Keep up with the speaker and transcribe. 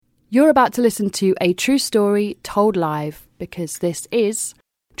You're about to listen to a true story told live, because this is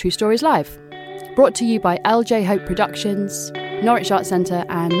True Stories Live, brought to you by LJ Hope Productions, Norwich Arts Centre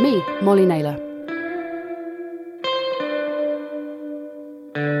and me, Molly Naylor.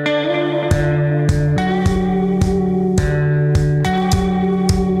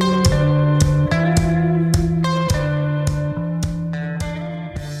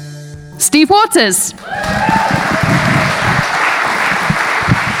 Steve Waters.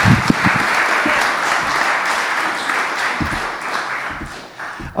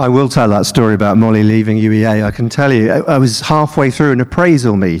 I will tell that story about Molly leaving UEA. I can tell you, I was halfway through an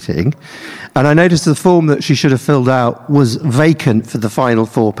appraisal meeting, and I noticed the form that she should have filled out was vacant for the final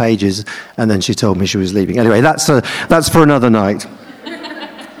 4 pages, and then she told me she was leaving. Anyway, that's for another night.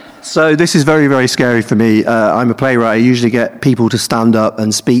 So this is very, very scary for me. I'm a playwright. I usually get people to stand up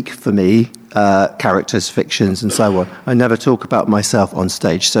and speak for me, characters, fictions, and so on. I never talk about myself on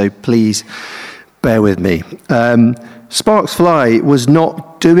stage, so please bear with me. Sparks Fly was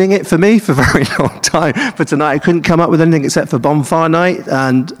not doing it for me for a very long time. For tonight, I couldn't come up with anything except for Bonfire Night,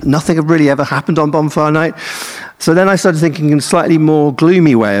 and nothing had really ever happened on Bonfire Night. So then I started thinking in a slightly more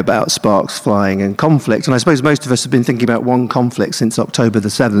gloomy way about sparks flying and conflict. And I suppose most of us have been thinking about one conflict since October the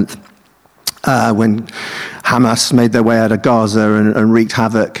 7th, when Hamas made their way out of Gaza and wreaked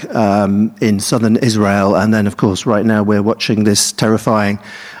havoc in southern Israel. And then, of course, right now we're watching this terrifying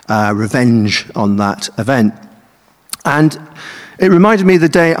revenge on that event. And it reminded me of the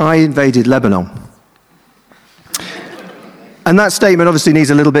day I invaded Lebanon. And that statement obviously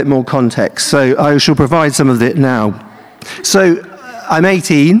needs a little bit more context, so I shall provide some of it now. So I'm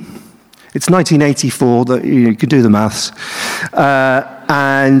 18. It's 1984, that you can do the maths.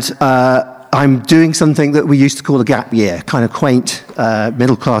 And I'm doing something that we used to call a gap year, kind of quaint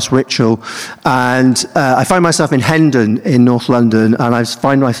middle-class ritual. And I find myself in Hendon in North London, and I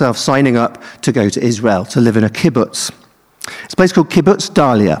find myself signing up to go to Israel, to live in a kibbutz. It's a place called Kibbutz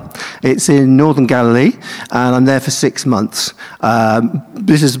Dalia. It's in northern Galilee, and I'm there for 6 months.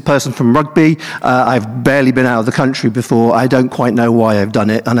 This is a person from rugby. I've barely been out of the country before. I don't quite know why I've done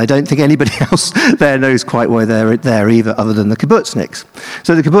it, and I don't think anybody else there knows quite why they're there either, other than the kibbutzniks.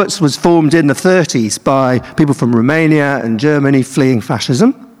 So the kibbutz was formed in the 30s by people from Romania and Germany fleeing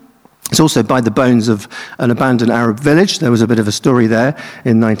fascism. It's also by the bones of an abandoned Arab village. There was a bit of a story there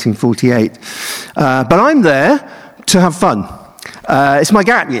in 1948. But I'm there to have fun. It's my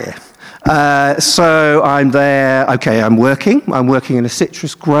gap year. So I'm there, I'm working in a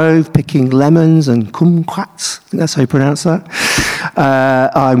citrus grove, picking lemons and kumquats, I think that's how you pronounce that.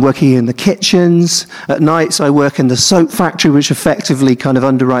 I'm working in the kitchens. At nights I work in the soap factory, which effectively kind of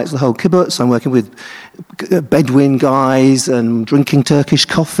underwrites the whole kibbutz. I'm working with Bedouin guys and drinking Turkish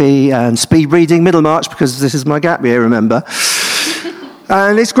coffee and speed reading Middlemarch, because this is my gap year, remember.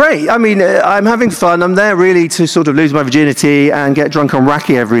 And it's great. I mean, I'm having fun. I'm there really to sort of lose my virginity and get drunk on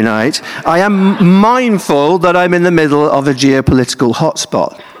raki every night. I am mindful that I'm in the middle of a geopolitical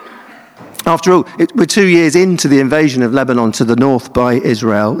hotspot. After all, we're 2 years into the invasion of Lebanon to the north by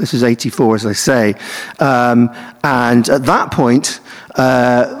Israel. This is 84, as I say. And at that point,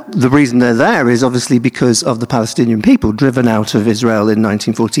 the reason they're there is obviously because of the Palestinian people driven out of Israel in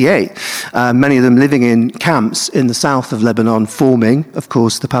 1948. Many of them living in camps in the south of Lebanon, forming, of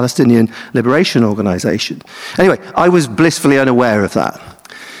course, the Palestinian Liberation Organization. Anyway, I was blissfully unaware of that.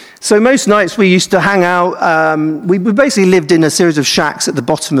 So most nights we used to hang out. We basically lived in a series of shacks at the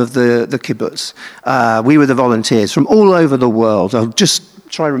bottom of the kibbutz. We were the volunteers from all over the world. I'll just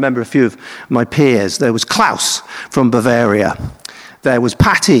try and remember a few of my peers. There was Klaus from Bavaria. There was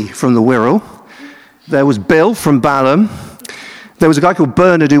Patty from the Wirral. There was Bill from Balham. There was a guy called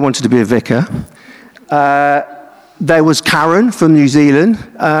Bernard who wanted to be a vicar. There was Karen from New Zealand,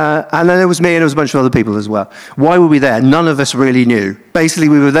 and then there was me, and there was a bunch of other people as well. Why were we there? None of us really knew. Basically,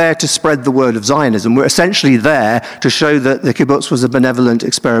 we were there to spread the word of Zionism. We're essentially there to show that the kibbutz was a benevolent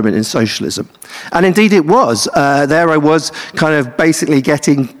experiment in socialism. And indeed it was. There I was, kind of basically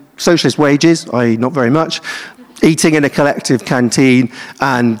getting socialist wages, i.e. not very much, eating in a collective canteen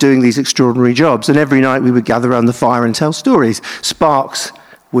and doing these extraordinary jobs. And every night we would gather around the fire and tell stories. Sparks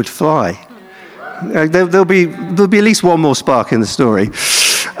would fly. There'll be at least one more spark in the story.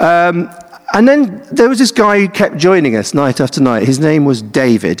 And then there was this guy who kept joining us night after night. His name was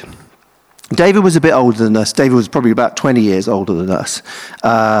David. David was a bit older than us. David was probably about 20 years older than us.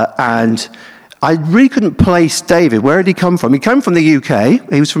 And I really couldn't place David. Where did he come from? He came from the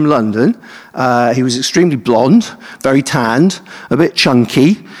UK. He was from London. He was extremely blonde, very tanned, a bit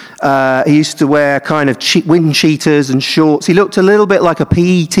chunky. He used to wear kind of wind cheaters and shorts. He looked a little bit like a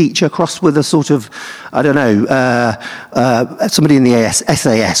PE teacher crossed with a sort of, I don't know, somebody in the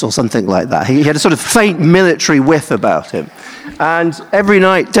SAS or something like that. He had a sort of faint military whiff about him. And every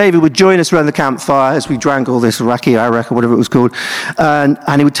night, David would join us around the campfire as we drank all this raki arak or whatever it was called. And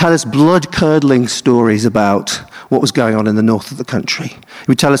he would tell us blood-curdling stories about what was going on in the north of the country. He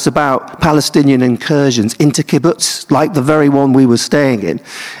would tell us about Palestinian incursions into kibbutz, like the very one we were staying in.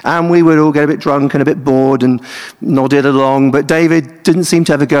 And we would all get a bit drunk and a bit bored and nodded along. But David didn't seem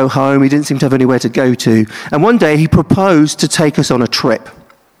to ever go home. He didn't seem to have anywhere to go to. And one day, he proposed to take us on a trip.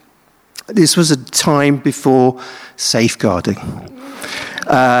 This was a time before safeguarding.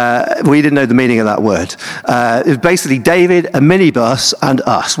 We didn't know the meaning of that word. It was basically David, a minibus, and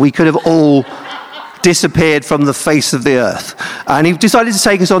us. We could have all disappeared from the face of the earth. And he decided to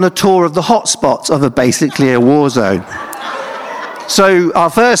take us on a tour of the hotspots of basically a war zone. So our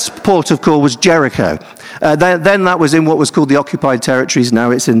first port of call was Jericho. Then that was in what was called the occupied territories.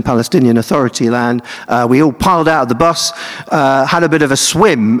 Now it's in Palestinian Authority land. We all piled out of the bus, had a bit of a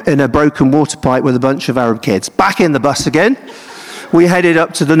swim in a broken water pipe with a bunch of Arab kids. Back in the bus again. We headed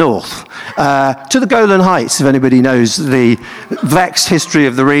up to the north, to the Golan Heights, if anybody knows the vexed history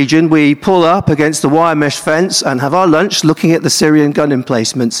of the region. We pull up against the wire mesh fence and have our lunch looking at the Syrian gun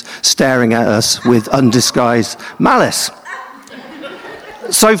emplacements staring at us with undisguised malice.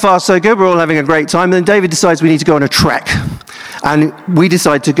 So far, so good. We're all having a great time. And then David decides we need to go on a trek. And we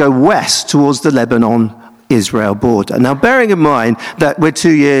decide to go west towards the Lebanon-Israel border. Now, bearing in mind that we're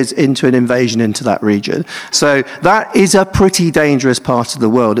 2 years into an invasion into that region. So that is a pretty dangerous part of the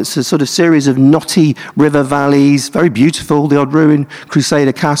world. It's a sort of series of knotty river valleys, very beautiful, the odd ruined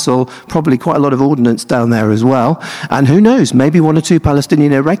Crusader castle, probably quite a lot of ordnance down there as well. And who knows, maybe one or two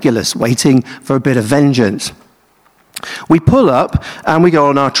Palestinian irregulars waiting for a bit of vengeance. We pull up and we go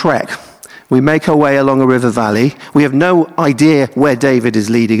on our trek. We make our way along a river valley. We have no idea where David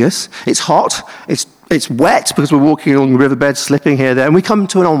is leading us. It's hot. It's wet because we're walking along the riverbed, slipping here, there, and we come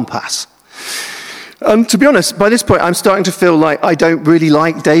to an impasse. To be honest, by this point, I'm starting to feel like I don't really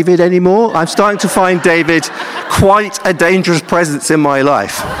like David anymore. I'm starting to find David quite a dangerous presence in my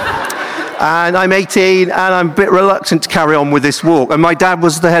life. And I'm 18, and I'm a bit reluctant to carry on with this walk. And my dad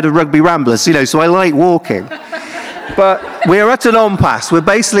was the head of Rugby Ramblers, so I like walking. But we're at an impasse. We're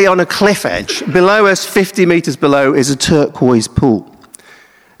basically on a cliff edge. Below us, 50 meters below, is a turquoise pool.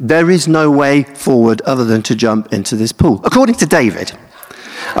 There is no way forward other than to jump into this pool, according to David.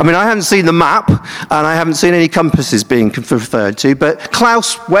 I mean, I haven't seen the map, and I haven't seen any compasses being referred to, but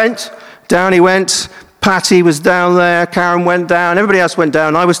Klaus went, down he went, Patty was down there, Karen went down, everybody else went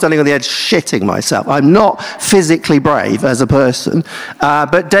down. I was standing on the edge shitting myself. I'm not physically brave as a person,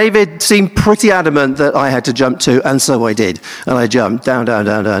 but David seemed pretty adamant that I had to jump too, and so I did. And I jumped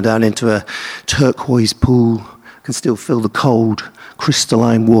down into a turquoise pool. I can still feel the cold,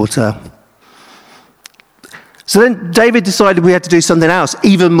 crystalline water. So then David decided we had to do something else,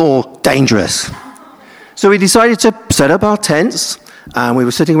 even more dangerous. So we decided to set up our tents. And we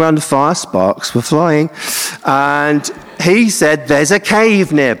were sitting around the fire, sparks were flying, and he said, there's a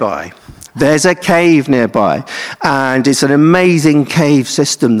cave nearby. There's a cave nearby. And it's an amazing cave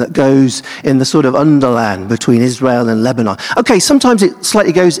system that goes in the sort of underland between Israel and Lebanon. Okay, sometimes it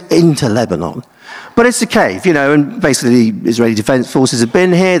slightly goes into Lebanon. But it's a cave, and basically the Israeli Defense Forces have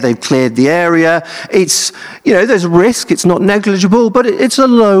been here, they've cleared the area. It's, there's a risk, it's not negligible, but it's a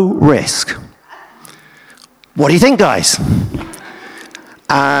low risk. What do you think, guys?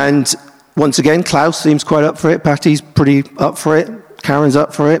 And once again, Klaus seems quite up for it. Patty's pretty up for it. Karen's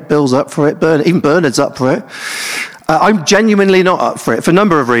up for it. Bill's up for it. Even Bernard's up for it. I'm genuinely not up for it for a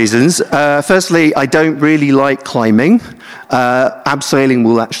number of reasons. Firstly, I don't really like climbing. Abseiling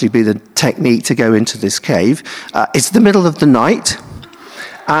will actually be the technique to go into this cave. It's the middle of the night.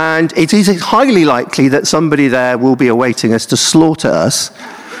 And it is highly likely that somebody there will be awaiting us to slaughter us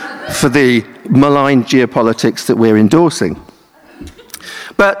for the malign geopolitics that we're endorsing.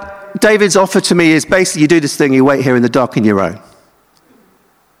 But David's offer to me is basically you do this thing, you wait here in the dark on your own.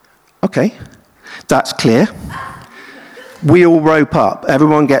 Okay, that's clear. We all rope up.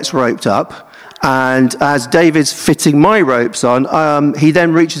 Everyone gets roped up. And as David's fitting my ropes on, he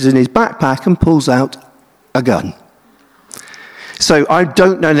then reaches in his backpack and pulls out a gun. So I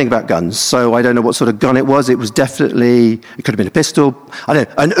don't know anything about guns, so I don't know what sort of gun it was. It was definitely, it could have been a pistol, I don't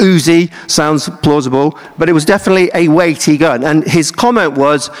know, an Uzi, sounds plausible, but it was definitely a weighty gun. And his comment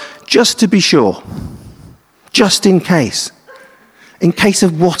was, just to be sure, just in case. In case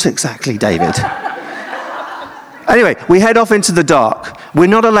of what exactly, David? Anyway, we head off into the dark. We're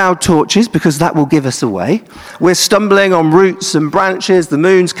not allowed torches because that will give us away. We're stumbling on roots and branches. The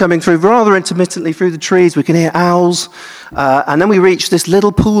moon's coming through rather intermittently through the trees. We can hear owls. And then we reach this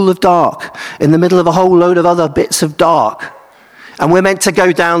little pool of dark in the middle of a whole load of other bits of dark. And we're meant to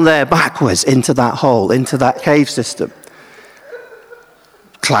go down there backwards into that hole, into that cave system.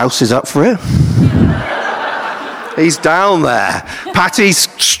 Klaus is up for it. He's down there. Patty's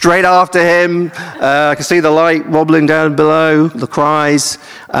straight after him. I can see the light wobbling down below, the cries.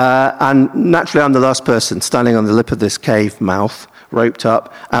 And naturally, I'm the last person standing on the lip of this cave mouth, roped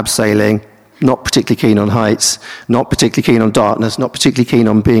up, abseiling, not particularly keen on heights, not particularly keen on darkness, not particularly keen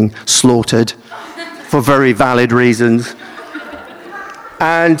on being slaughtered for very valid reasons.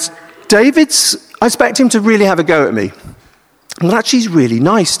 And I expect him to really have a go at me. Well, actually, he's really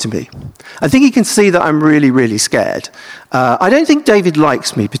nice to me. I think he can see that I'm really, really scared. I don't think David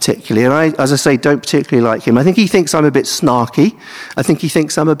likes me particularly, and I, as I say, don't particularly like him. I think he thinks I'm a bit snarky. I think he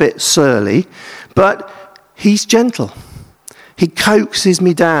thinks I'm a bit surly. But he's gentle. He coaxes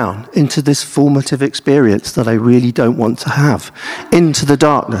me down into this formative experience that I really don't want to have, into the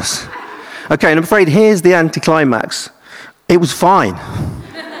darkness. Okay, and I'm afraid here's the anticlimax. It was fine.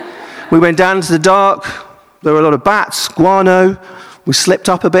 We went down into the dark. There were a lot of bats, guano. We slipped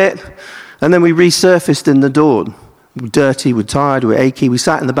up a bit, and then we resurfaced in the dawn. We were dirty, we were tired, we were achy. We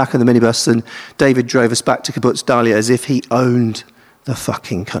sat in the back of the minibus, and David drove us back to Kibbutz Dalia as if he owned the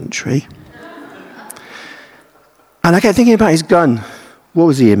fucking country. And I kept thinking about his gun. What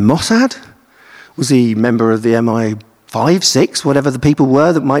was he, in Mossad? Was he a member of the MI5, 6, whatever the people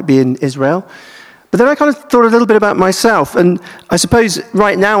were that might be in Israel? But then I kind of thought a little bit about myself, and I suppose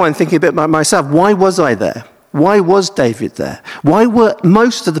right now I'm thinking a bit about myself. Why was I there? Why was David there? Why were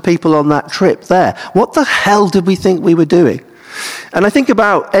most of the people on that trip there? What the hell did we think we were doing? And I think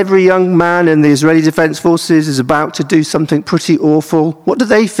about every young man in the Israeli Defense Forces is about to do something pretty awful. What do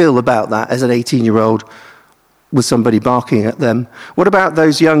they feel about that as an 18-year-old with somebody barking at them? What about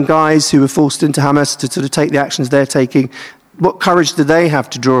those young guys who were forced into Hamas to sort of take the actions they're taking? What courage do they have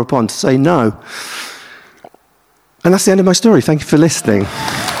to draw upon to say no? And that's the end of my story. Thank you for listening.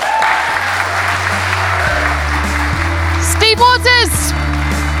 Steve Waters!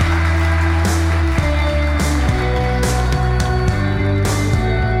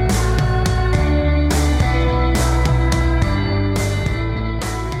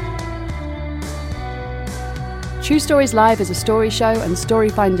 True Stories Live is a story show and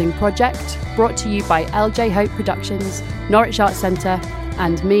story-finding project brought to you by LJ Hope Productions, Norwich Arts Centre,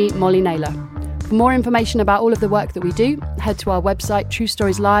 and me, Molly Naylor. For more information about all of the work that we do, head to our website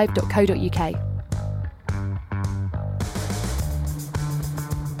truestorieslive.co.uk.